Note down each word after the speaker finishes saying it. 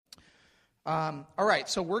All right,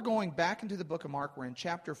 so we're going back into the book of Mark. We're in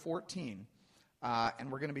chapter 14,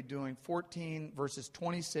 and we're going to be doing 14 verses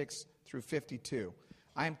 26 through 52.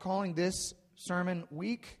 I am calling this sermon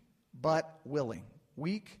Weak But Willing.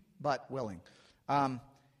 Weak But Willing. And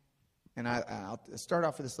I'll start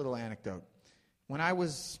off with this little anecdote. When I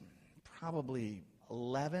was probably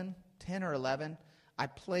 10 or 11, I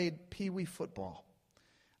played Pee Wee football.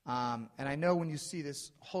 And I know when you see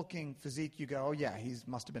this hulking physique, you go, oh, yeah, he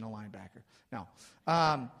must have been a linebacker. No.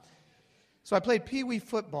 So I played Pee Wee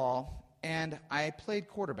football, and I played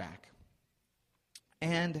quarterback.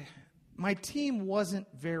 And my team wasn't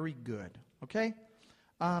very good, okay?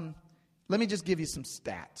 Let me just give you some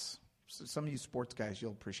stats. So some of you sports guys,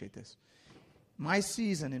 you'll appreciate this. My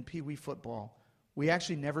season in Pee Wee football, we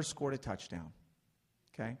actually never scored a touchdown,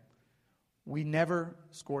 okay? We never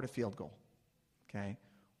scored a field goal, okay?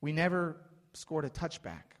 We never scored a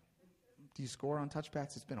touchback. Do you score on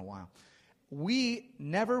touchbacks? It's been a while. We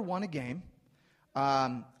never won a game.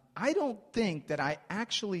 I don't think that I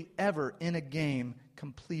actually ever in a game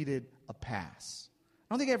completed a pass.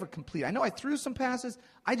 I don't think I ever completed. I know I threw some passes.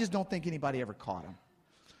 I just don't think anybody ever caught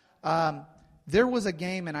them. There was a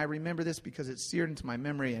game, and I remember this because it's seared into my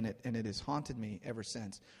memory, and it has haunted me ever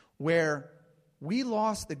since, where we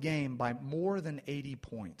lost the game by more than 80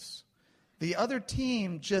 points. The other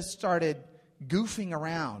team just started goofing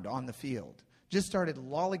around on the field, just started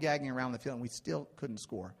lollygagging around the field, and we still couldn't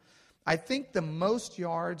score. I think the most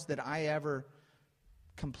yards that I ever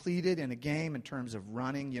completed in a game in terms of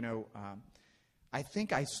running, I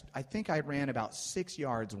think I ran about 6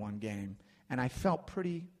 yards one game, and I felt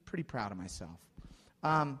pretty proud of myself.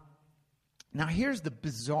 Now, here's the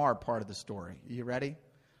bizarre part of the story. Are you ready?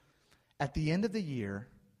 At the end of the year,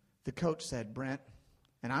 the coach said, Brent,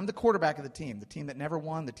 and I'm the quarterback of the team that never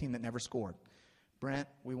won, the team that never scored. Brent,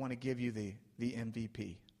 we want to give you the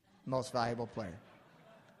MVP, most valuable player.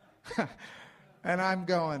 And I'm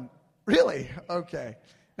going, really? Okay.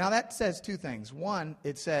 Now, that says two things. One,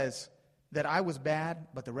 it says that I was bad,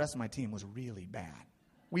 but the rest of my team was really bad.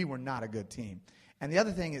 We were not a good team. And the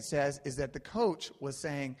other thing it says is that the coach was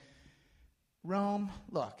saying, Rome,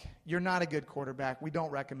 look, you're not a good quarterback. We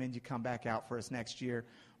don't recommend you come back out for us next year.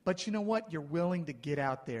 But you know what? You're willing to get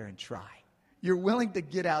out there and try. You're willing to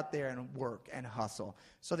get out there and work and hustle.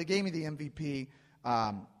 So they gave me the MVP.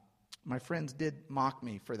 My friends did mock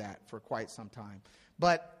me for that for quite some time.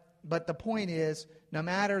 But the point is, no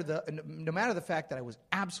matter the fact that I was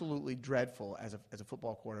absolutely dreadful as a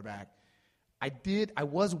football quarterback, I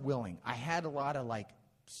was willing. I had a lot of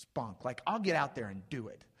spunk. I'll get out there and do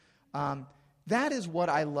it. That is what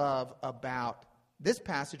I love about this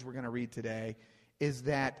passage we're going to read today, is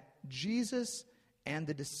that Jesus and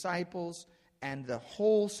the disciples and the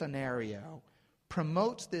whole scenario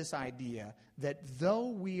promotes this idea that though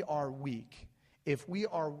we are weak, if we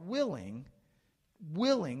are willing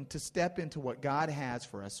to step into what God has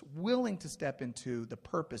for us, willing to step into the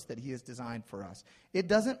purpose that He has designed for us, it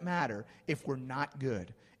doesn't matter if we're not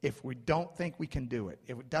good, if we don't think we can do it.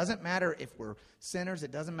 It doesn't matter if we're sinners.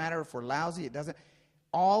 It doesn't matter if we're lousy.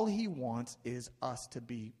 All He wants is us to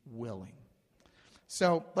be willing.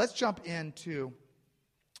 So let's jump into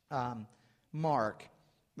Mark.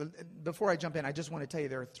 Before I jump in, I just want to tell you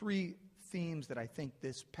there are 3 themes that I think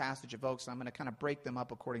this passage evokes. I'm going to kind of break them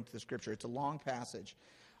up according to the Scripture. It's a long passage.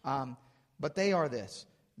 But they are this.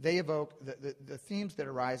 They evoke, the themes that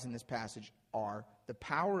arise in this passage are the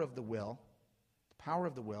power of the will,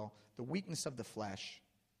 the weakness of the flesh,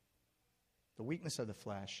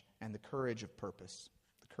 and the courage of purpose.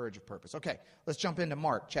 Okay, let's jump into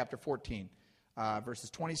Mark chapter 14. Verses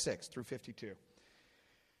 26 through 52.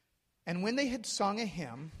 And when they had sung a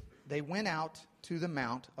hymn, they went out to the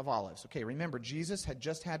Mount of Olives. Okay, remember, Jesus had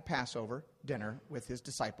just had Passover dinner with His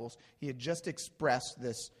disciples. He had just expressed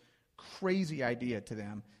this crazy idea to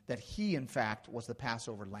them that He, in fact, was the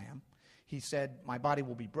Passover lamb. He said, my body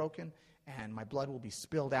will be broken, and my blood will be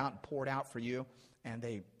spilled out and poured out for you. And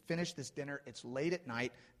they finished this dinner. It's late at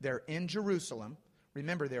night. They're in Jerusalem.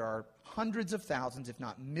 Remember, there are hundreds of thousands, if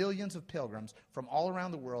not millions of pilgrims from all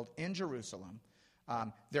around the world in Jerusalem.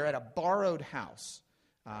 They're at a borrowed house.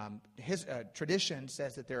 His tradition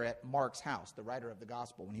says that they're at Mark's house, the writer of the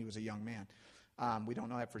gospel, when he was a young man. We don't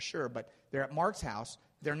know that for sure, but they're at Mark's house.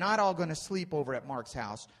 They're not all going to sleep over at Mark's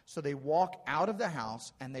house, so they walk out of the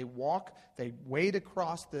house, and they wade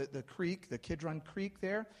across the creek, the Kidron Creek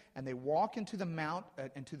there, and they walk into the mount,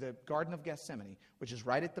 into the Garden of Gethsemane, which is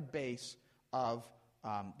right at the base of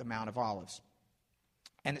the Mount of Olives.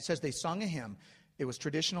 And it says they sung a hymn. It was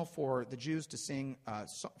traditional for the Jews to sing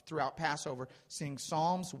throughout Passover, sing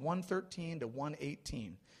Psalms 113 to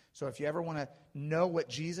 118. So if you ever want to know what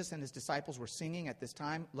Jesus and his disciples were singing at this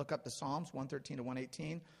time, look up the Psalms, 113 to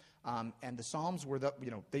 118. And the Psalms were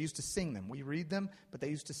they used to sing them. We read them, but they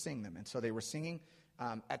used to sing them. And so they were singing,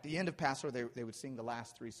 at the end of Passover, they would sing the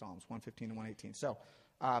last three Psalms, 115 and 118. So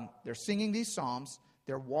they're singing these Psalms.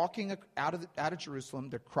 They're walking out of Jerusalem.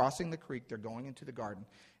 They're crossing the creek. They're going into the garden.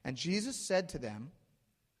 And Jesus said to them,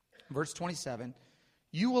 verse 27,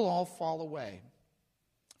 "You will all fall away,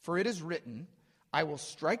 for it is written, I will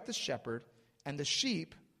strike the shepherd, and the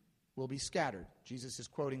sheep will be scattered." Jesus is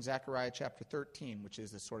quoting Zechariah chapter 13, which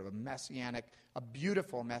is this sort of a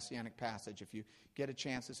beautiful messianic passage. If you get a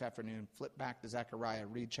chance this afternoon, flip back to Zechariah,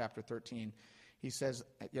 read chapter 13. He says,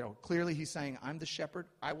 clearly he's saying, I'm the shepherd,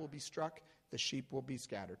 I will be struck, the sheep will be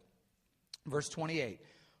scattered. Verse 28,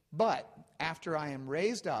 "But after I am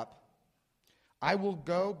raised up, I will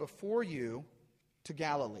go before you to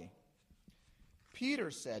Galilee."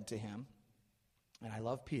 Peter said to him, and I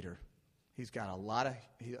love Peter. He's got a lot of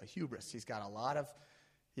hubris. He's got a lot of,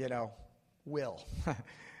 will.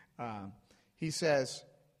 He says,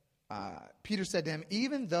 Peter said to him,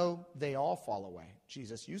 "Even though they all fall away,"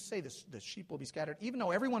 Jesus, you say the sheep will be scattered. "Even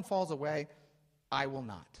though everyone falls away, I will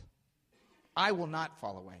not. I will not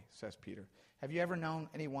fall away," says Peter. Have you ever known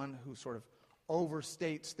anyone who sort of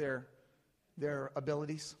overstates their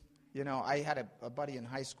abilities? I had a buddy in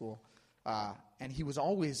high school, and he was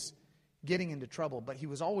always getting into trouble, but he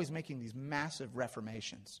was always making these massive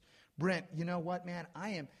reformations. "Brent, you know what, man? I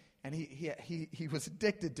am," and he was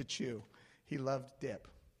addicted to chew. He loved dip,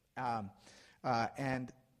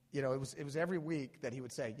 and it was every week that he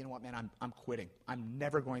would say, "You know what, man? I'm quitting. I'm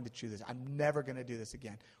never going to chew this. I'm never going to do this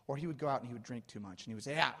again." Or he would go out and he would drink too much, and he would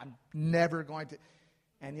say, "Yeah, I'm never going to."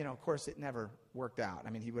 And of course, it never worked out.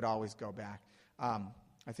 I mean, he would always go back.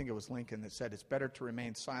 I think it was Lincoln that said, "It's better to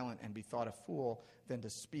remain silent and be thought a fool than to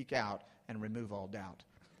speak out and remove all doubt."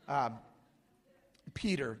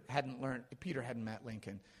 Peter hadn't met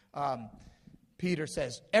Lincoln. Peter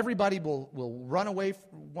says, "Everybody will run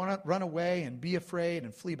away and be afraid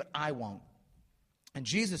and flee, but I won't." And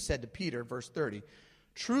Jesus said to Peter, verse 30,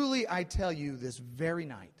 "Truly I tell you, this very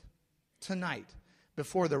night, tonight,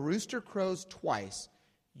 before the rooster crows twice,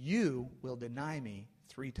 you will deny me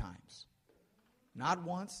 3 times. Not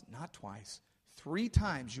once, not twice. 3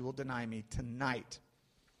 times you will deny me tonight."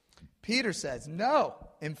 Peter says, "No,"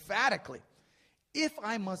 emphatically. "If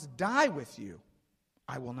I must die with you,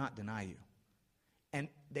 I will not deny you." And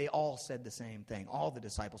they all said the same thing. All the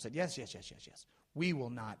disciples said, yes. We will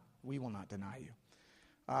not deny you.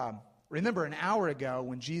 Remember an hour ago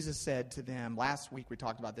when Jesus said to them, last week we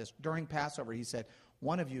talked about this, during Passover, he said,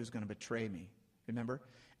 "One of you is going to betray me." Remember?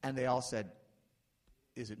 And they all said,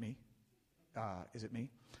 "Is it me? Is it me?"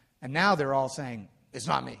 And now they're all saying, "It's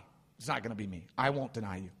not me. It's not going to be me. I won't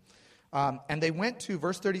deny you." And they went to,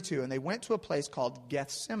 verse 32, and they went to a place called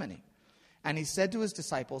Gethsemane. And he said to his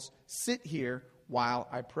disciples, "Sit here while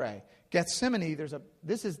I pray." Gethsemane,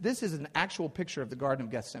 this is an actual picture of the Garden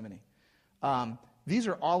of Gethsemane. These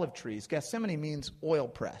are olive trees. Gethsemane means oil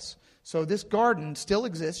press. So this garden still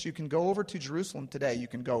exists. You can go over to Jerusalem today. You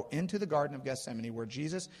can go into the Garden of Gethsemane where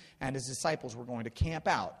Jesus and his disciples were going to camp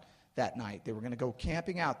out that night. They were going to go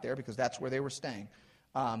camping out there because that's where they were staying.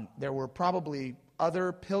 There were probably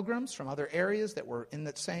other pilgrims from other areas that were in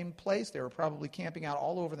that same place. They were probably camping out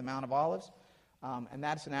all over the Mount of Olives. And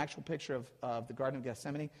that's an actual picture of the Garden of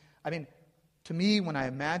Gethsemane. I mean, to me, when I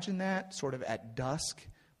imagine that, sort of at dusk,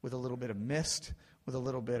 with a little bit of mist, with a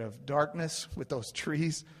little bit of darkness, with those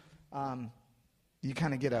trees, you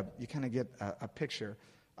kind of get a picture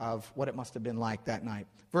of what it must have been like that night.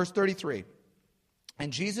 Verse 33.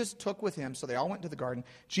 And Jesus took with him, so they all went to the garden.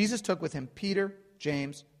 Jesus took with him Peter,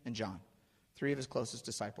 James, and John, 3 of his closest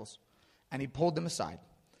disciples, and he pulled them aside.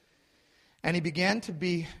 And he began to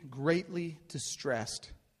be greatly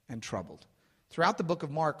distressed and troubled. Throughout the book of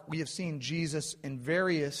Mark, we have seen Jesus in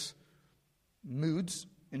various moods,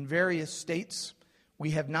 in various states.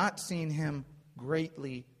 We have not seen him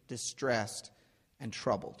greatly distressed and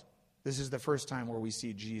troubled. This is the first time where we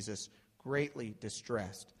see Jesus greatly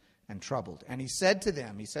distressed and troubled. And he said to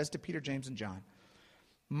them, he says to Peter, James, and John,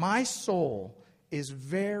 "My soul is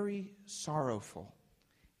very sorrowful,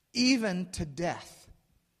 even to death."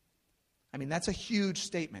 I mean, that's a huge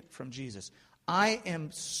statement from Jesus. I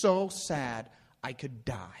am so sad I could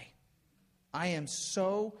die. I am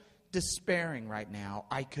so despairing right now,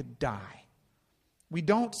 I could die. We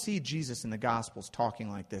don't see Jesus in the Gospels talking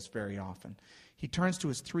like this very often. He turns to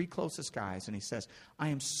his 3 closest guys and he says, "I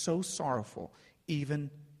am so sorrowful, even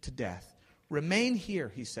to death. Remain here,"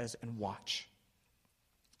 he says, "and watch."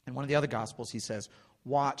 In one of the other Gospels, he says,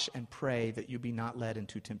 "Watch and pray that you be not led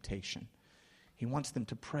into temptation." He wants them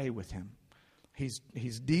to pray with him.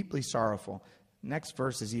 He's deeply sorrowful. Next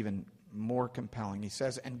verse is even more compelling. He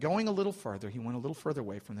says, and going a little further, he went a little further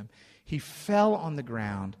away from them. He fell on the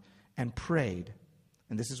ground and prayed.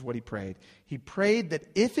 And this is what he prayed. He prayed that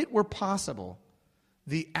if it were possible,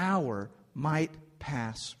 the hour might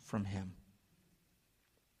pass from him.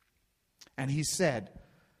 And he said,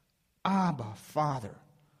 Abba, Father,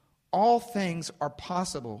 all things are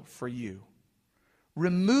possible for you.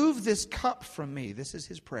 Remove this cup from me. This is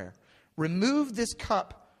his prayer. Remove this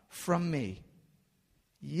cup from me.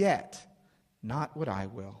 Yet, not what I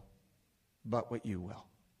will, but what you will.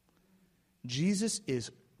 Jesus is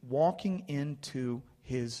walking into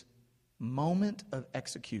his moment of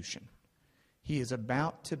execution. He is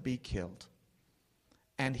about to be killed.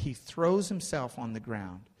 And he throws himself on the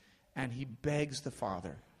ground and he begs the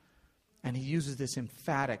Father. And he uses this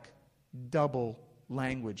emphatic double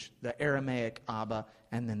language, the Aramaic Abba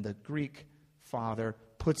and then the Greek Father,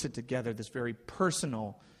 puts it together, this very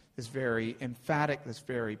personal, this very emphatic, this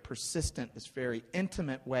very persistent, this very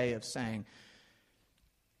intimate way of saying,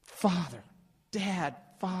 Father, Dad,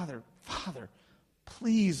 Father, Father,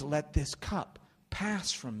 please let this cup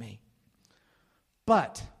pass from me.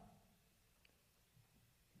 But,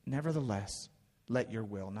 nevertheless, let your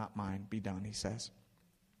will, not mine, be done, he says.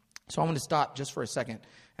 So I want to stop just for a second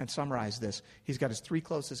and summarize this. He's got his three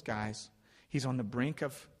closest guys. He's on the brink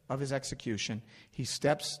of his execution. He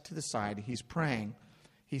steps to the side. He's praying.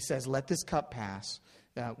 He says, let this cup pass.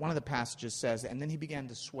 One of the passages says, and then he began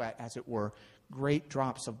to sweat, as it were, great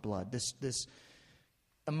drops of blood. This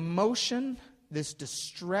emotion, this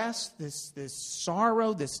distress, this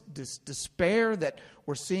sorrow, this despair that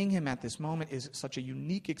we're seeing him at this moment is such a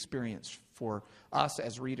unique experience for us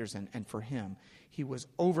as readers and for him. He was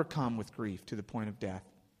overcome with grief to the point of death.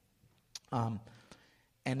 And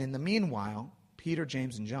in the meanwhile, Peter,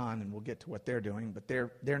 James, and John, and we'll get to what they're doing, but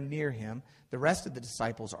they're near him. The rest of the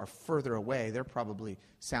disciples are further away. They're probably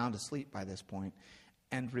sound asleep by this point.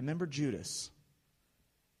 And remember Judas.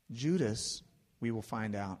 Judas, we will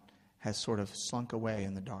find out, has sort of slunk away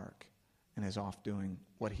in the dark and is off doing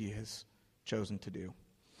what he has chosen to do.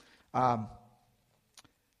 The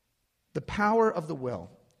power of the will.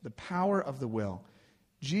 The power of the will.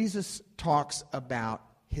 Jesus talks about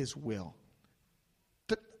his will.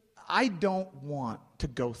 I don't want to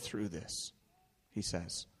go through this, he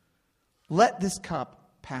says. Let this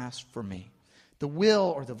cup pass for me. The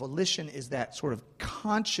will or the volition is that sort of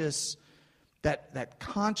conscious, that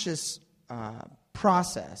conscious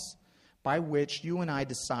process by which you and I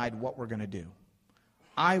decide what we're going to do.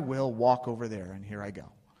 I will walk over there, and here I go.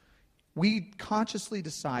 We consciously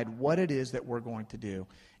decide what it is that we're going to do,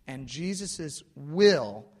 and Jesus'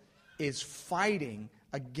 will is fighting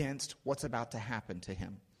against what's about to happen to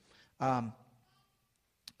him. I'll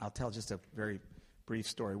tell just a very brief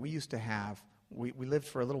story. We used to have, we lived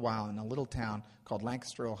for a little while in a little town called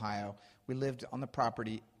Lancaster, Ohio. We lived on the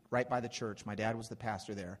property right by the church. My dad was the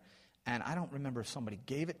pastor there. And I don't remember if somebody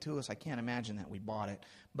gave it to us. I can't imagine that we bought it.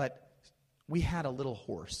 But we had a little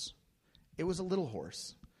horse. It was a little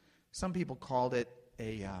horse. Some people called it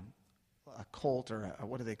a colt or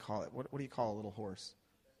what do they call it? What do you call a little horse?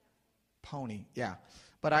 Pony, yeah.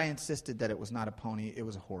 But I insisted that it was not a pony, it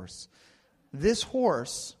was a horse. This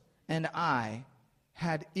horse and I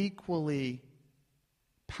had equally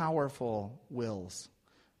powerful wills.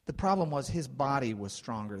 The problem was his body was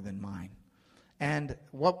stronger than mine. And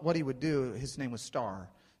what he would do, his name was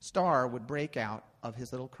Star. Star would break out of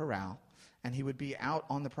his little corral, and he would be out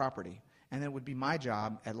on the property. And it would be my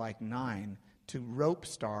job at like 9 to rope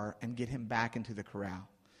Star and get him back into the corral.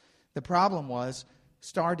 The problem was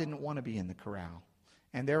Star didn't want to be in the corral.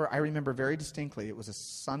 And I remember very distinctly, it was a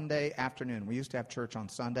Sunday afternoon. We used to have church on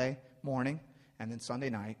Sunday morning, and then Sunday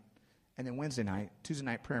night, and then Wednesday night, Tuesday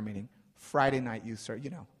night prayer meeting, Friday night youth service,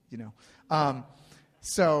 you know.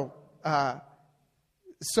 So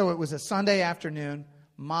it was a Sunday afternoon.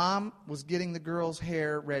 Mom was getting the girls'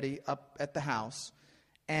 hair ready up at the house,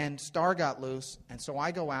 and Star got loose, and so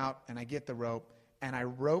I go out, and I get the rope, and I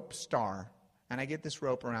rope Star, and I get this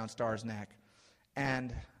rope around Star's neck.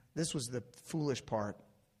 And this was the foolish part.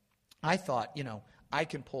 I thought, I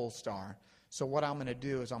can pull Star. So what I'm going to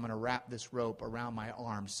do is I'm going to wrap this rope around my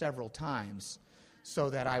arm several times so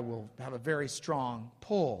that I will have a very strong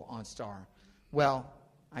pull on Star. Well,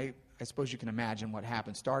 I suppose you can imagine what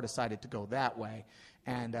happened. Star decided to go that way.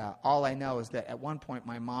 And all I know is that at one point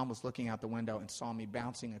my mom was looking out the window and saw me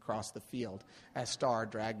bouncing across the field as Star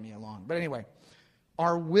dragged me along. But anyway,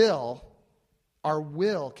 our will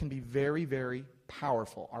can be very, very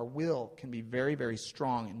powerful. Our will can be very, very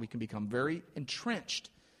strong, and we can become very entrenched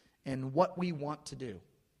in what we want to do.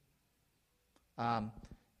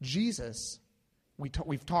 Jesus,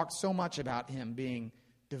 we've talked so much about him being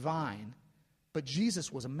divine, but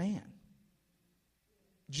Jesus was a man.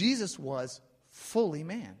 Jesus was fully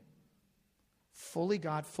man. Fully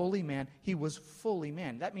God, fully man. He was fully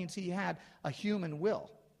man. That means he had a human will.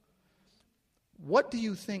 What do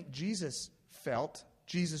you think Jesus felt,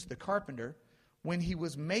 Jesus the carpenter, when he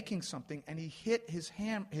was making something and he hit his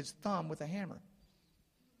thumb with a hammer?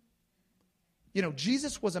 You know,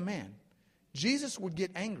 Jesus was a man. Jesus would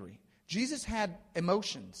get angry. Jesus had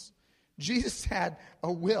emotions. Jesus had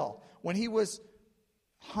a will. When he was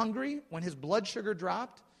hungry, when his blood sugar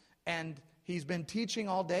dropped, and he's been teaching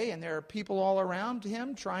all day, and there are people all around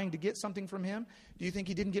him trying to get something from him, do you think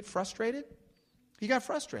he didn't get frustrated? He got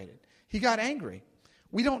frustrated. He got angry.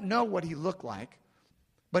 We don't know what he looked like,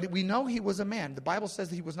 but we know he was a man. The Bible says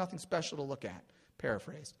that he was nothing special to look at.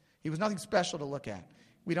 Paraphrased. He was nothing special to look at.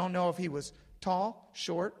 We don't know if he was tall,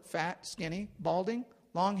 short, fat, skinny, balding,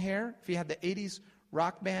 long hair, if he had the 80s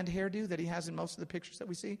rock band hairdo that he has in most of the pictures that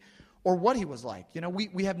we see, or what he was like. You know,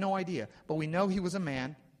 we have no idea. But we know he was a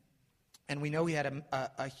man, and we know he had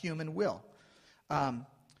a human will. The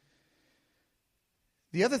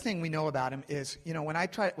other thing we know about him is, you know, when I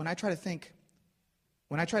try to think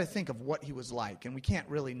of what he was like, and we can't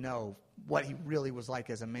really know what he really was like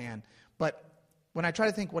as a man, but when I try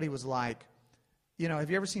to think what he was like, you know,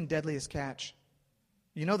 have you ever seen Deadliest Catch?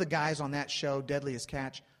 You know the guys on that show, Deadliest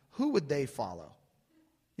Catch? Who would they follow?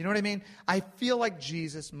 You know what I mean? I feel like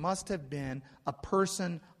Jesus must have been a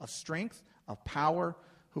person of strength, of power,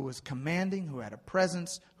 who was commanding, who had a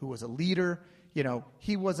presence, who was a leader. You know,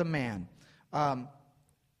 he was a man.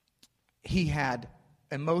 He had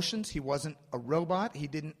emotions. He wasn't a robot.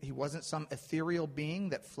 He wasn't some ethereal being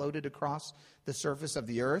that floated across the surface of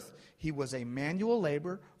the earth. He was a manual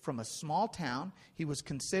laborer from a small town. He was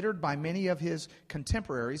considered by many of his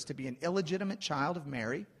contemporaries to be an illegitimate child of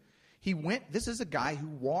Mary. This is a guy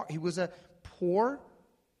he was a poor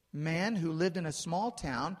man who lived in a small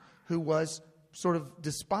town, who was sort of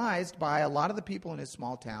despised by a lot of the people in his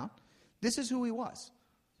small town. This is who he was.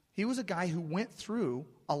 He was a guy who went through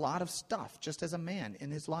a lot of stuff just as a man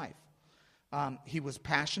in his life. He was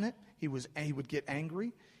passionate. He would get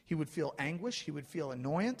angry. He would feel anguish. He would feel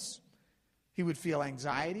annoyance. He would feel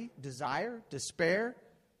anxiety, desire, despair,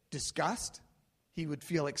 disgust. He would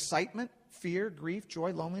feel excitement, fear, grief,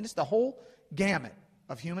 joy, loneliness. The whole gamut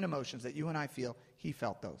of human emotions that you and I feel, he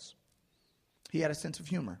felt those. He had a sense of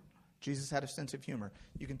humor. Jesus had a sense of humor.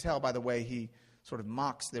 You can tell by the way he sort of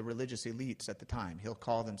mocks the religious elites at the time. He'll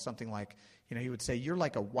call them something like, you know, he would say, "You're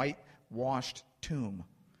like a whitewashed tomb.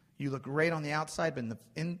 You look great on the outside, but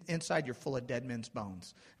inside you're full of dead men's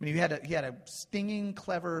bones." I mean, he had a stinging,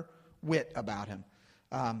 clever wit about him.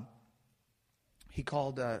 He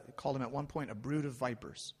called him at one point a brood of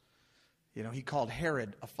vipers. You know, he called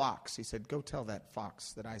Herod a fox. He said, "Go tell that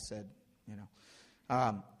fox that I said," you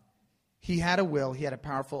know. He had a will. He had a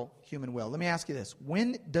powerful human will. Let me ask you this.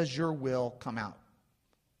 When does your will come out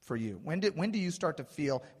for you? When do you start to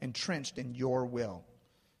feel entrenched in your will?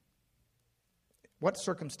 What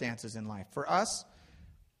circumstances in life? For us,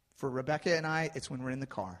 for Rebecca and I, it's when we're in the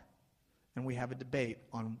car and we have a debate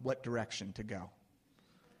on what direction to go.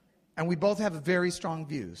 And we both have very strong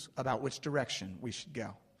views about which direction we should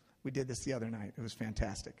go. We did this the other night. It was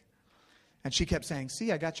fantastic. And she kept saying,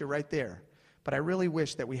 "See, I got you right there. But I really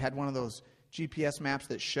wish that we had one of those GPS maps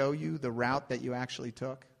that show you the route that you actually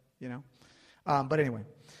took," you know. But anyway,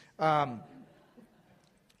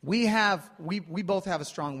 we both have a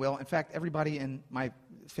strong will. In fact, everybody in my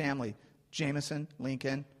family, Jameson,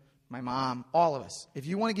 Lincoln, my mom, all of us, if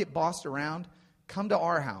you want to get bossed around, come to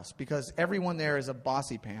our house, because everyone there is a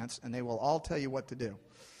bossy pants, and they will all tell you what to do.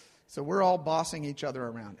 So we're all bossing each other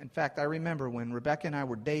around. In fact, I remember when Rebecca and I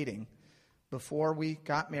were dating, before we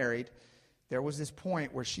got married, there was this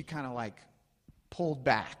point where she kind of like pulled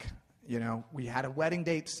back. You know, we had a wedding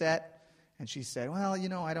date set, and she said, "Well, you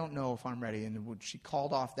know, I don't know if I'm ready." And she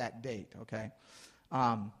called off that date, okay?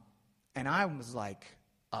 And I was like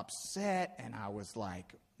upset, and I was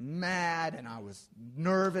like mad, and I was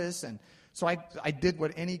nervous. And so I did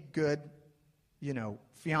what any good, you know,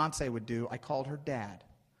 fiance would do. I called her dad.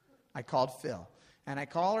 I called Phil. And I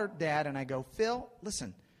call her dad, and I go, "Phil,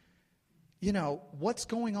 listen, you know, what's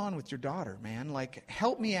going on with your daughter, man? Like,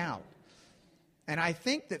 help me out." And I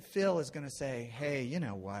think that Phil is going to say, "Hey, you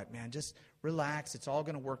know what, man, just relax. It's all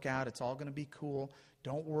going to work out. It's all going to be cool.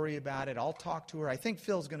 Don't worry about it. I'll talk to her." I think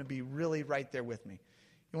Phil's going to be really right there with me.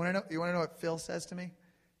 You want to know what Phil says to me?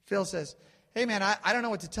 Phil says, "Hey, man, I don't know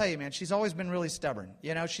what to tell you, man. She's always been really stubborn.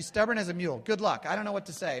 You know, she's stubborn as a mule. Good luck. I don't know what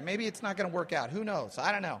to say. Maybe it's not going to work out. Who knows?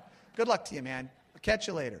 I don't know. Good luck to you, man. I'll catch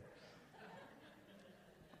you later."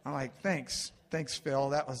 I'm like, thanks, Phil.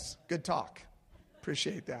 That was good talk.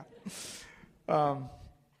 Appreciate that.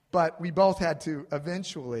 But we both had to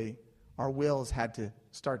eventually, our wills had to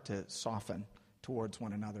start to soften towards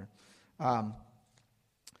one another.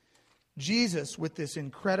 Jesus, with this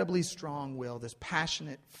incredibly strong will, this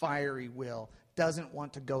passionate, fiery will, doesn't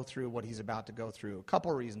want to go through what he's about to go through. A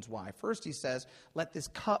couple of reasons why. First, he says, let this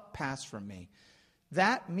cup pass from me.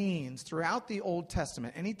 That means throughout the Old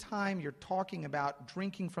Testament, anytime you're talking about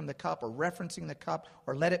drinking from the cup or referencing the cup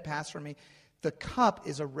or let it pass from me, the cup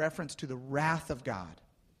is a reference to the wrath of God.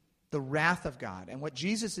 The wrath of God. And what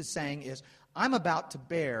Jesus is saying is, I'm about to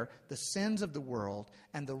bear the sins of the world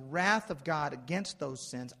and the wrath of God against those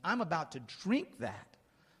sins. I'm about to drink that.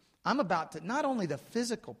 I'm about to, not only the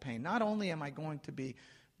physical pain, not only am I going to be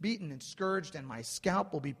beaten and scourged and my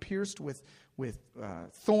scalp will be pierced with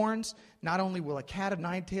thorns, not only will a cat of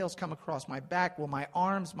nine tails come across my back, will my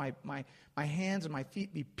arms, my hands and my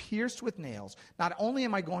feet be pierced with nails. Not only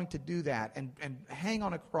am I going to do that and hang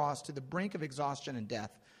on a cross to the brink of exhaustion and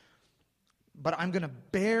death, but I'm going to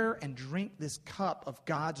bear and drink this cup of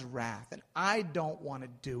God's wrath, and I don't want to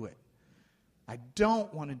do it. I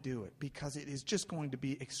don't want to do it because it is just going to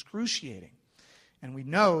be excruciating. And we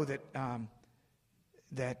know that,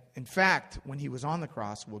 in fact, when he was on the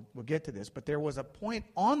cross, we'll get to this, but there was a point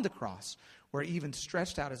on the cross where he even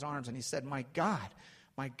stretched out his arms and he said, my God,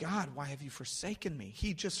 why have you forsaken me?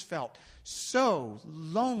 He just felt so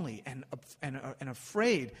lonely and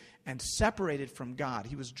afraid and separated from God.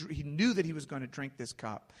 He knew that he was going to drink this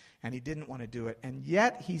cup, and he didn't want to do it. And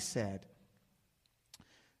yet he said,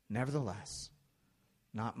 nevertheless,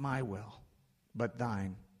 not my will, but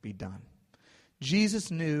thine be done.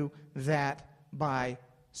 Jesus knew that by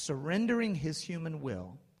surrendering his human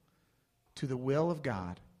will to the will of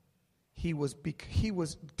God, he was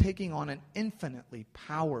taking on an infinitely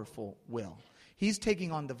powerful will. He's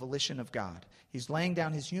taking on the volition of God. He's laying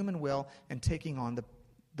down his human will and taking on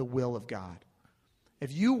the will of God.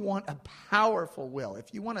 If you want a powerful will,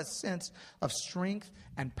 if you want a sense of strength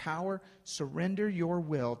and power, surrender your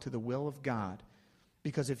will to the will of God.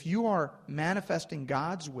 Because if you are manifesting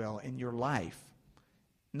God's will in your life,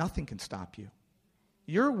 nothing can stop you.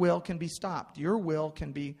 Your will can be stopped. Your will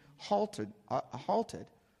can be halted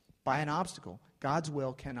by an obstacle. God's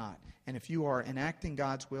will cannot. And if you are enacting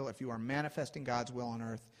God's will, if you are manifesting God's will on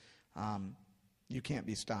earth, you can't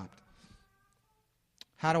be stopped.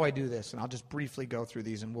 How do I do this? And I'll just briefly go through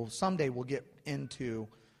these, and someday we'll get into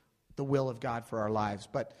the will of God for our lives.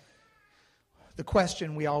 But the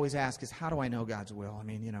question we always ask is, how do I know God's will? I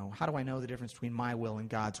mean, how do I know the difference between my will and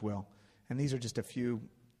God's will? And these are just a few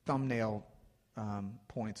thumbnail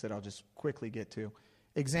points that I'll just quickly get to.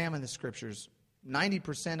 Examine the Scriptures.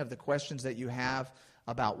 90% of the questions that you have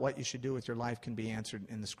about what you should do with your life can be answered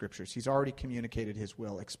in the Scriptures. He's already communicated his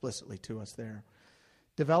will explicitly to us there.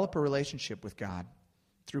 Develop a relationship with God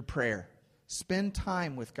through prayer. Spend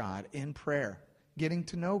time with God in prayer, getting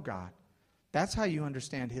to know God. That's how you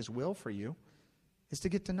understand his will for you, is to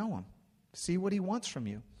get to know him. See what he wants from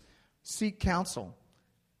you. Seek counsel.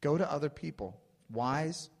 Go to other people,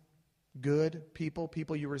 wise, good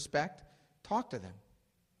people you respect. Talk to them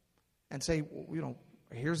and say,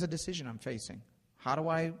 here's a decision I'm facing. How do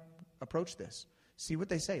I approach this? See what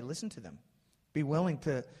they say. Listen to them. Be willing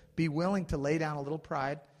to lay down a little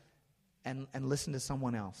pride and listen to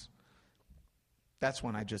someone else. That's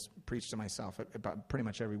when I just preach to myself about pretty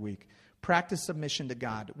much every week. Practice submission to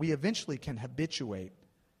God. We eventually can habituate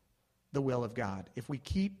the will of God. If we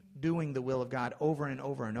keep doing the will of God over and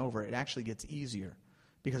over and over, it actually gets easier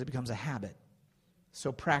because it becomes a habit.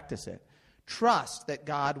 So practice it. Trust that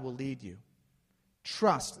God will lead you.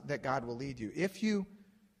 Trust that God will lead you. If you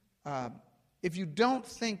don't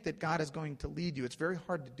think that God is going to lead you, it's very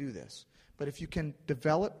hard to do this. But if you can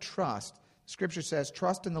develop trust, Scripture says,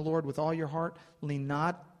 trust in the Lord with all your heart, lean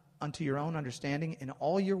not unto your own understanding. In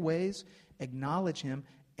all your ways, acknowledge him,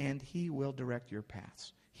 and he will direct your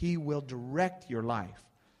paths. He will direct your life.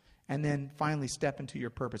 And then finally step into your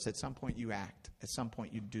purpose. At some point you act. At some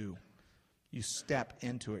point you do. You step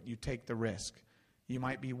into it. You take the risk. You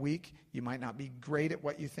might be weak. You might not be great at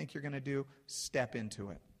what you think you're going to do. Step into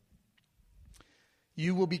it.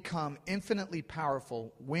 You will become infinitely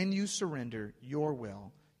powerful when you surrender your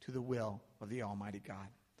will to the will of the Almighty God.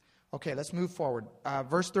 Okay, let's move forward.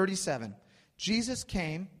 Verse 37. Jesus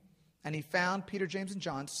came and he found Peter, James, and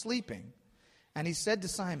John sleeping. And he said to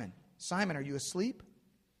Simon, Simon, are you asleep?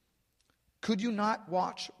 Could you not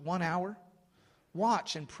watch 1 hour?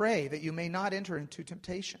 Watch and pray that you may not enter into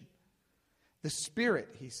temptation. The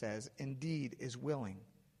spirit, he says, indeed is willing,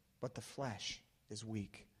 but the flesh is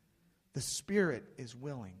weak. The spirit is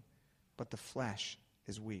willing, but the flesh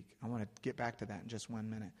is weak. I want to get back to that in just 1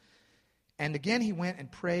 minute. And again he went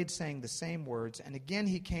and prayed, saying the same words. And again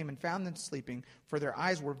he came and found them sleeping, for their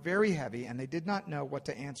eyes were very heavy, and they did not know what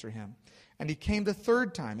to answer him. And he came the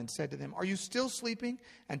third time and said to them, "Are you still sleeping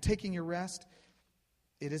and taking your rest?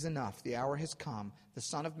 It is enough. The hour has come. The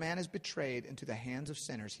Son of Man is betrayed into the hands of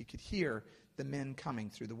sinners." He could hear the men coming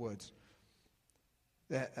through the woods.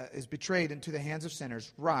 Is betrayed into the hands of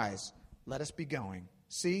sinners. "Rise, let us be going.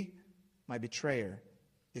 See, my betrayer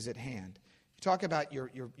is at hand." You talk about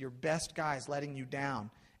your best guys letting you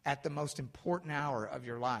down at the most important hour of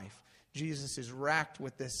your life. Jesus is racked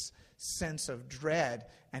with this sense of dread,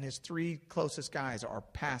 and his three closest guys are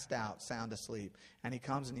passed out, sound asleep. And he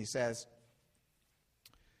comes and he says,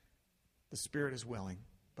 "The spirit is willing,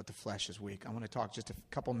 but the flesh is weak." I want to talk just a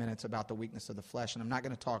couple minutes about the weakness of the flesh, and I'm not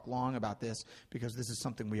going to talk long about this because this is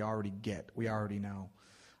something we already get. We already know.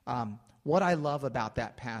 What I love about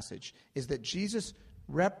that passage is that Jesus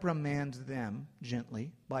reprimands them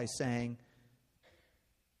gently by saying,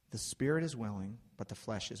 the spirit is willing, but the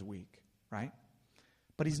flesh is weak, right?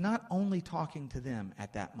 But he's not only talking to them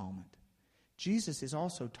at that moment. Jesus is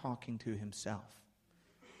also talking to himself.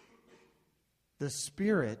 The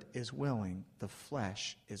spirit is willing, the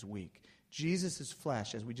flesh is weak. Jesus'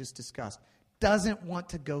 flesh, as we just discussed, doesn't want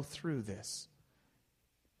to go through this,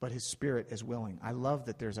 but his spirit is willing. I love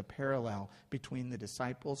that there's a parallel between the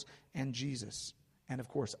disciples and Jesus, and of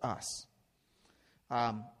course us.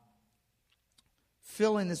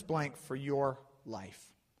 Fill in this blank for your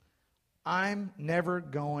life. I'm never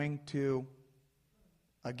going to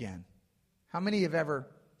again. How many have ever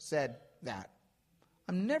said that?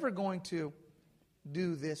 I'm never going to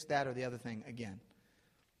do this, that, or the other thing again.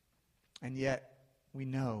 And yet, we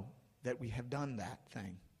know that we have done that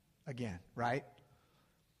thing again, right?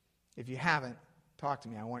 If you haven't, talk to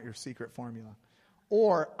me. I want your secret formula.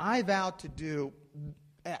 Or, I vow to do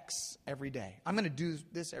X every day. I'm going to do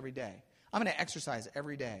this every day. I'm going to exercise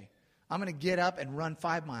every day. I'm going to get up and run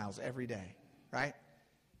 5 miles every day, right?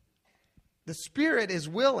 The spirit is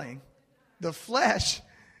willing. The flesh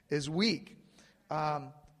is weak.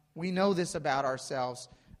 We know this about ourselves,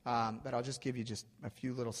 but I'll just give you just a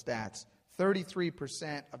few little stats.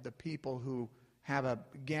 33% of the people who have a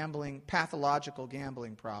pathological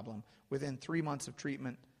gambling problem, within 3 months of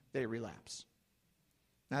treatment, they relapse.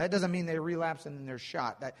 Now, that doesn't mean they relapse and then they're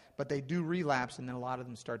shot, but they do relapse, and then a lot of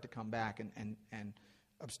them start to come back and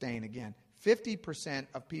abstain again. 50%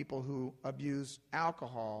 of people who abuse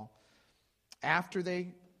alcohol, after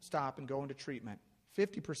they stop and go into treatment,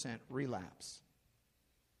 50% relapse.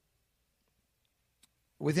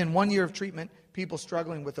 Within 1 year of treatment, people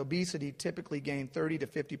struggling with obesity typically gain 30 to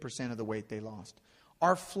 50% of the weight they lost.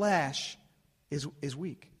 Our flesh is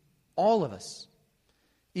weak. All of us.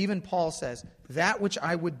 Even Paul says, that which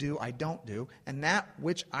I would do, I don't do, and that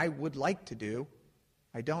which I would like to do,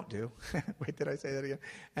 I don't do. Wait, did I say that again?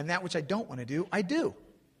 And that which I don't want to do, I do.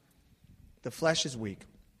 The flesh is weak.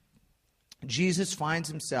 Jesus finds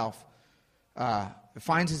his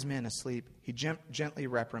men asleep. He gently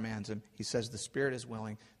reprimands them. He says the spirit is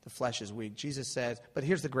willing, the flesh is weak. Jesus says, but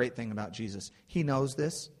here's the great thing about Jesus. He knows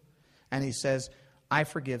this, and he says, I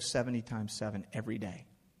forgive 70 times 7 every day.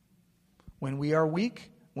 When we are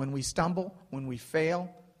weak, when we stumble, when we fail,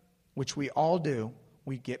 which we all do,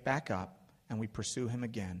 we get back up and we pursue him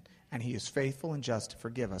again. And he is faithful and just to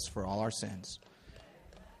forgive us for all our sins.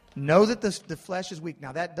 Know that the flesh is weak.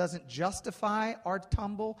 Now, that doesn't justify our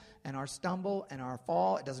tumble and our stumble and our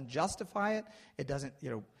fall. It doesn't justify it. It doesn't,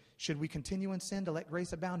 should we continue in sin to let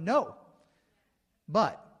grace abound? No.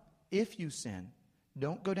 But if you sin,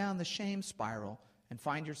 don't go down the shame spiral and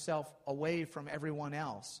find yourself away from everyone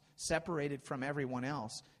else, separated from everyone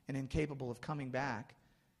else, and incapable of coming back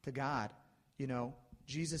to God.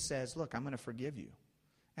 Jesus says, look, I'm going to forgive you.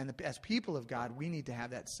 And as people of God, we need to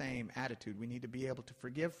have that same attitude. We need to be able to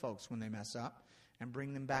forgive folks when they mess up and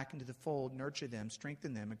bring them back into the fold, nurture them,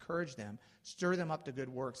 strengthen them, encourage them, stir them up to good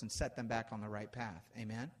works, and set them back on the right path.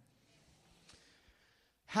 Amen?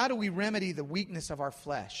 How do we remedy the weakness of our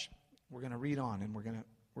flesh? We're going to read on, and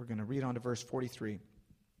we're going to read on to verse 43.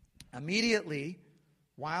 Immediately,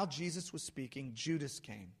 while Jesus was speaking, Judas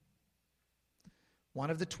came, one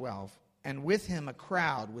of the 12, and with him a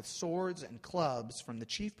crowd with swords and clubs from the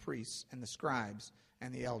chief priests and the scribes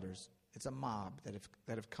and the elders. It's a mob that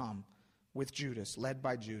have come with Judas, led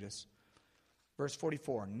by Judas. Verse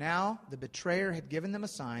 44, now the betrayer had given them a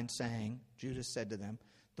sign, saying, Judas said to them,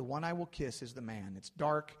 the one I will kiss is the man. It's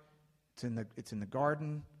dark, it's in the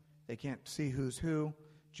garden, they can't see who's who.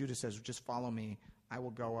 Judas says, just follow me. I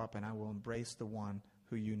will go up and I will embrace the one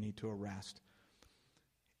who you need to arrest.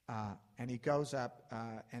 And he goes up,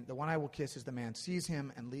 and the one I will kiss is the man, sees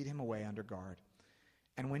him and lead him away under guard.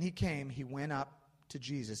 And when he came, he went up to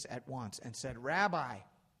Jesus at once and said, Rabbi.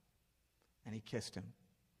 And he kissed him.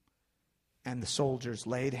 And the soldiers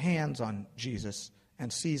laid hands on Jesus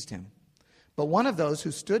and seized him. But one of those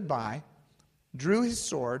who stood by drew his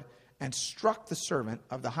sword and struck the servant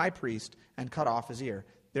of the high priest and cut off his ear.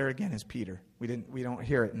 There again is Peter. We don't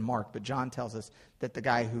hear it in Mark, but John tells us that the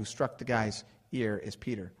guy who struck the guy's ear is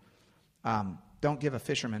Peter. Don't give a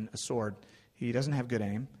fisherman a sword. He doesn't have good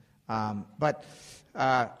aim. But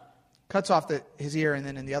cuts off his ear, and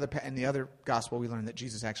then in the other gospel we learn that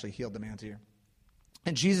Jesus actually healed the man's ear.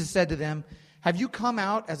 And Jesus said to them, have you come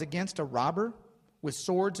out as against a robber with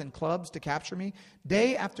swords and clubs to capture me?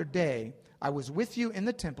 Day after day I was with you in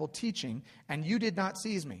the temple teaching, and you did not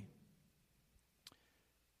seize me.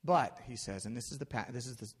 But, he says, and this is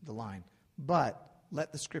the line, but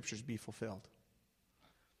let the scriptures be fulfilled.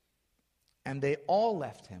 And they all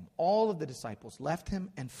left him. All of the disciples left him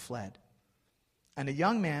and fled. And a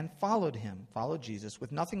young man followed Jesus,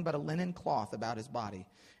 with nothing but a linen cloth about his body.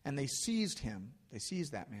 And they seized him. They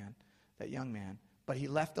seized that man, that young man. But he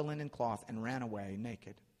left the linen cloth and ran away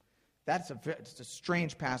naked. It's a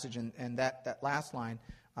strange passage. And that last line,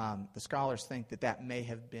 the scholars think that may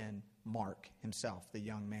have been Mark himself, the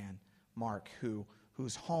young man, Mark,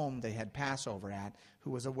 whose home they had Passover at, who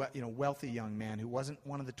was a wealthy young man who wasn't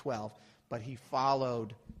one of the 12, but he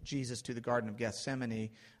followed Jesus to the Garden of Gethsemane.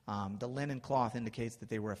 The linen cloth indicates that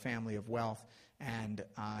they were a family of wealth, and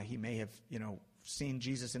he may have, seen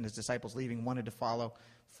Jesus and his disciples leaving, wanted to follow,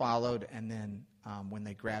 followed, and then when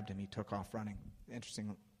they grabbed him, he took off running.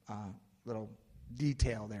 Interesting little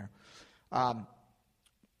detail there.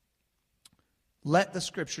 Let the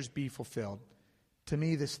scriptures be fulfilled. To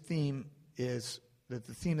me, this theme is, the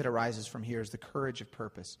theme that arises from here is the courage of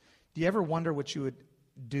purpose. Do you ever wonder what you would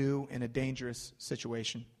do in a dangerous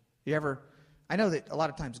situation? I know that a lot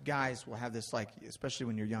of times guys will have this, especially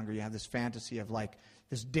when you're younger, you have this fantasy of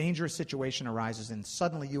this dangerous situation arises and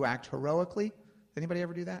suddenly you act heroically. Anybody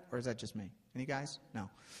ever do that? Or is that just me? Any guys? No.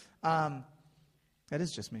 That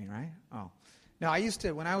is just me, right? Oh. Now, I used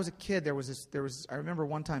to, when I was a kid, I remember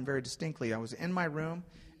one time very distinctly, I was in my room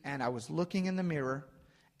and I was looking in the mirror,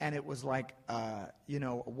 and it was like, a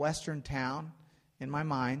Western town in my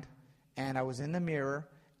mind, and I was in the mirror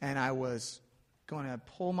and I was going to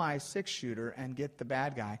pull my 6-shooter and get the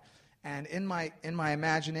bad guy. And in my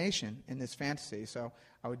imagination, in this fantasy, so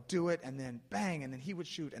I would do it, and then bang, and then he would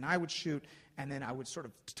shoot, and I would shoot, and then I would sort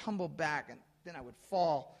of tumble back, and then I would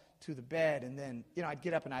fall to the bed, and then, I'd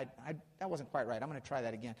get up, and that wasn't quite right. I'm going to try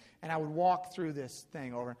that again. And I would walk through this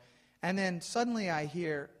thing over, and then suddenly I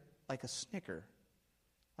hear like a snicker,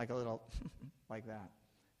 like a little like that.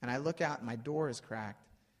 And I look out, and my door is cracked,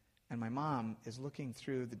 and my mom is looking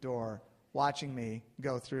through the door, watching me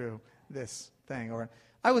go through this thing. Or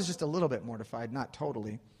I was just a little bit mortified, not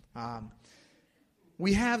totally.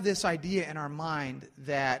 We have this idea in our mind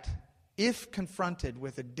that if confronted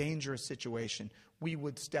with a dangerous situation, we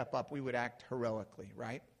would step up, we would act heroically,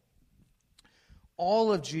 right?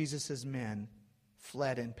 All of Jesus' men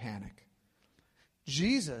fled in panic.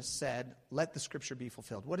 Jesus said, let the scripture be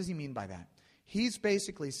fulfilled. What does he mean by that? He's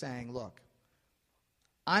basically saying, look,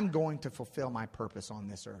 I'm going to fulfill my purpose on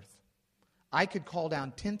this earth. I could call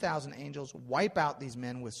down 10,000 angels, wipe out these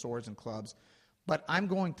men with swords and clubs, but I'm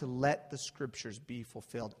going to let the scriptures be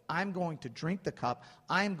fulfilled. I'm going to drink the cup.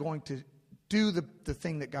 I'm going to do the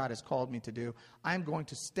thing that God has called me to do. I'm going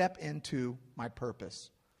to step into my purpose.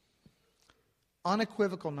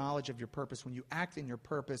 Unequivocal knowledge of your purpose. When you act in your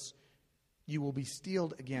purpose, you will be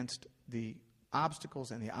steeled against the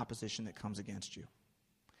obstacles and the opposition that comes against you.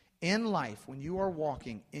 In life, when you are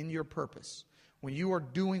walking in your purpose, when you are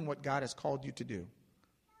doing what God has called you to do,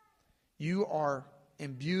 you are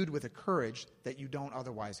imbued with a courage that you don't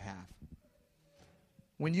otherwise have.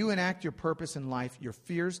 When you enact your purpose in life, your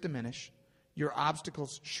fears diminish, your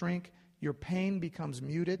obstacles shrink, your pain becomes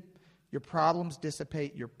muted, your problems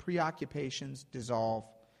dissipate, your preoccupations dissolve,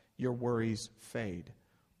 your worries fade.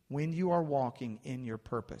 When you are walking in your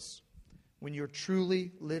purpose, when you're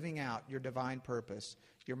truly living out your divine purpose,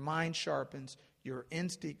 your mind sharpens, your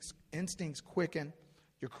instincts quicken,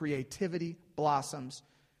 your creativity blossoms,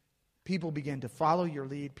 people begin to follow your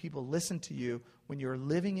lead, people listen to you. When you're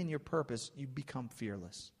living in your purpose, you become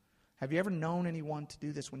fearless. Have you ever known anyone to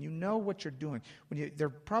do this? When you know what you're doing, there are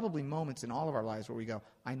probably moments in all of our lives where we go,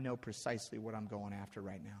 I know precisely what I'm going after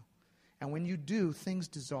right now. And when you do, things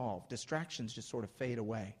dissolve. Distractions just sort of fade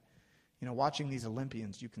away. Watching these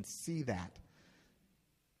Olympians, you can see that.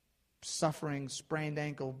 Suffering, sprained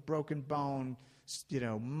ankle, broken bone,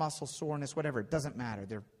 muscle soreness, whatever. It doesn't matter.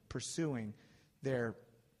 They're pursuing their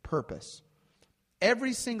purpose.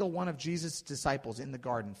 Every single one of Jesus' disciples in the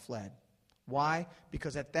garden fled. Why?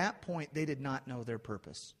 Because at that point, they did not know their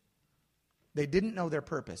purpose. They didn't know their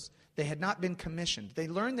purpose. They had not been commissioned. They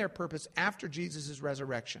learned their purpose after Jesus'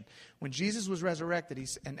 resurrection. When Jesus was resurrected,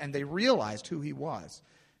 and they realized who he was,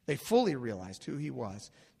 they fully realized who he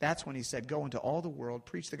was. That's when he said, go into all the world,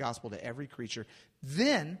 preach the gospel to every creature.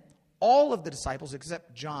 Then all of the disciples,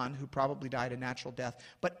 except John, who probably died a natural death,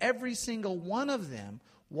 but every single one of them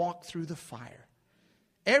walked through the fire.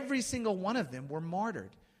 Every single one of them were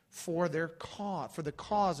martyred for their cause, for the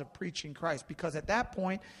cause of preaching Christ. Because at that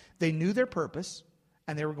point, they knew their purpose,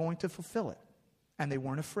 and they were going to fulfill it. And they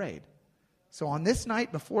weren't afraid. So on this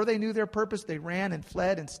night, before they knew their purpose, they ran and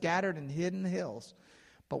fled and scattered and hid in the hills.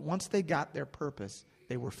 But once they got their purpose,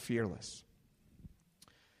 they were fearless.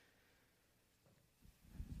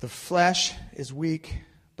 The flesh is weak,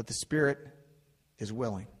 but the spirit is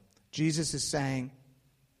willing. Jesus is saying,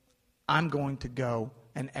 I'm going to go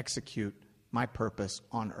and execute my purpose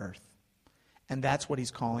on earth. And that's what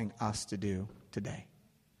he's calling us to do today.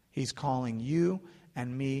 He's calling you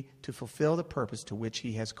and me to fulfill the purpose to which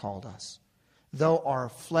he has called us. Though our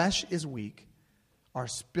flesh is weak,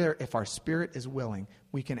 if our spirit is willing,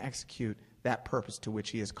 we can execute that purpose to which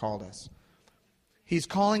he has called us. He's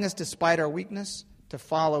calling us, despite our weakness, to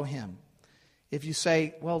follow him. If you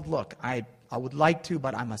say, well, look, I would like to,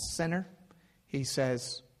 but I'm a sinner, he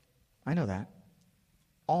says, I know that.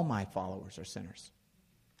 All my followers are sinners.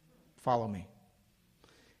 Follow me.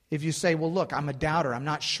 If you say, well, look, I'm a doubter, I'm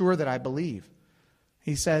not sure that I believe,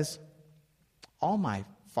 he says, all my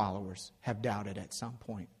followers have doubted at some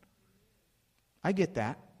point. I get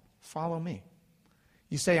that. Follow me.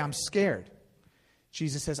 You say, I'm scared.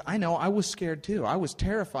 Jesus says, I know, I was scared too. I was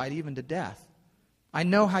terrified even to death. I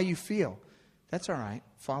know how you feel. That's all right.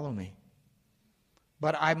 Follow me.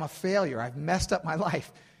 But I'm a failure. I've messed up my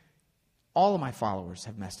life. All of my followers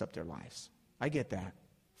have messed up their lives. I get that.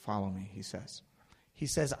 Follow me, he says. He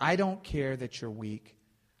says, I don't care that you're weak.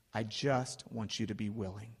 I just want you to be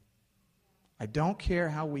willing. I don't care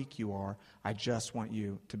how weak you are. I just want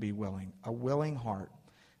you to be willing. A willing heart.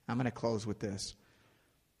 I'm going to close with this.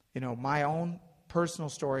 You know, my own personal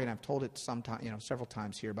story, and I've told it several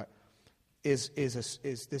times here, but is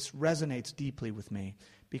this resonates deeply with me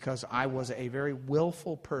because I was a very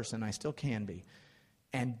willful person. I still can be,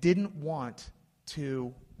 and didn't want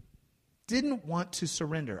to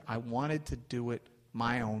surrender. I wanted to do it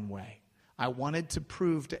my own way. I wanted to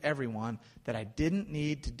prove to everyone that I didn't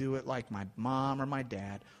need to do it like my mom or my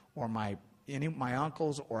dad or my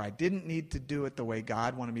uncles, or I didn't need to do it the way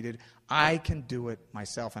God wanted me to do it. I can do it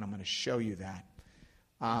myself, and I'm going to show you that.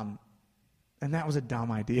 And that was a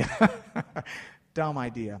dumb idea. Dumb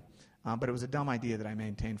idea. But it was a dumb idea that I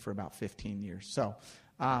maintained for about 15 years. So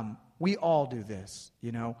we all do this,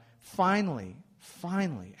 you know. Finally,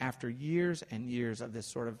 after years and years of this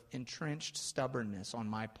sort of entrenched stubbornness on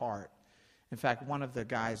my part. In fact, one of the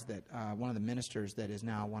ministers that is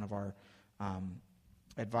now one of our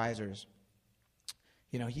advisors,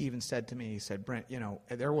 you know, he even said to me, he said, Brent, you know,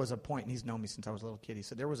 there was a point, and he's known me since I was a little kid, he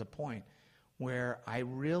said, there was a point where I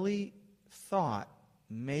really thought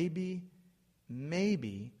maybe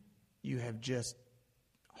you have just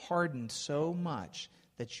hardened so much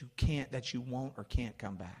that you won't or can't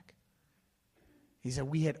come back. He said,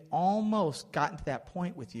 we had almost gotten to that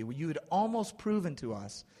point with you where you had almost proven to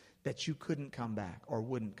us that you couldn't come back or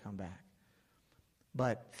wouldn't come back.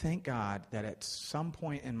 But thank God that at some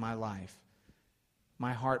point in my life,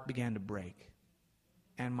 my heart began to break,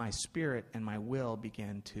 and my spirit and my will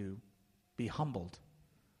began to be humbled.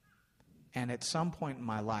 And at some point in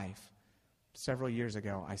my life, several years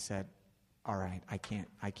ago, I said, all right, I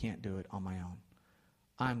can't do it on my own.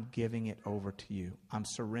 I'm giving it over to you. I'm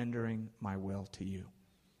surrendering my will to you.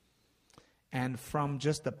 And from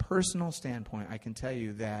just the personal standpoint, I can tell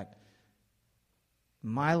you that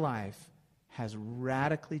my life has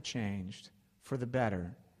radically changed for the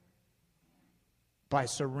better by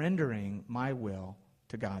surrendering my will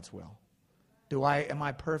to God's will. Am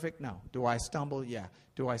I perfect? No. Do I stumble? Yeah.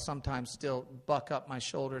 Do I sometimes still buck up my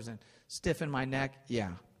shoulders and stiffen my neck?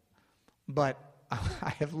 Yeah. But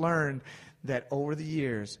I have learned that over the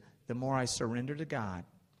years, the more I surrender to God,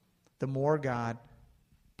 the more God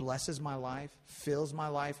blesses my life, fills my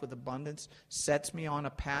life with abundance, sets me on a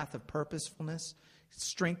path of purposefulness,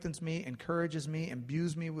 strengthens me, encourages me,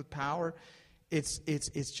 imbues me with power. It's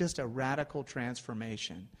just a radical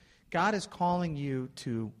transformation. God is calling you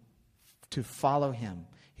to follow him.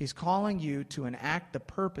 He's calling you to enact the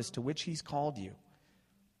purpose to which he's called you.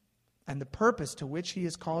 And the purpose to which he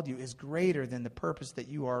has called you is greater than the purpose that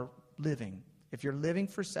you are living If you're living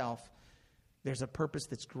for self, there's a purpose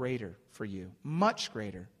that's greater for you, much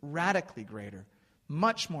greater, radically greater,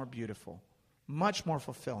 much more beautiful, much more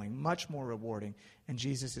fulfilling, much more rewarding. And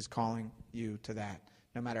Jesus is calling you to that.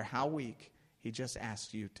 No matter how weak, he just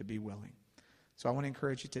asks you to be willing. So I want to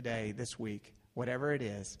encourage you today, this week, whatever it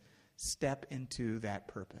is, step into that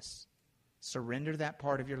purpose. Surrender that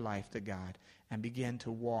part of your life to God and begin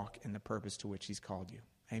to walk in the purpose to which he's called you.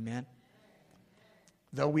 Amen?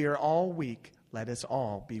 Though we are all weak, let us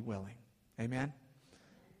all be willing. Amen?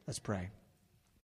 Let's pray.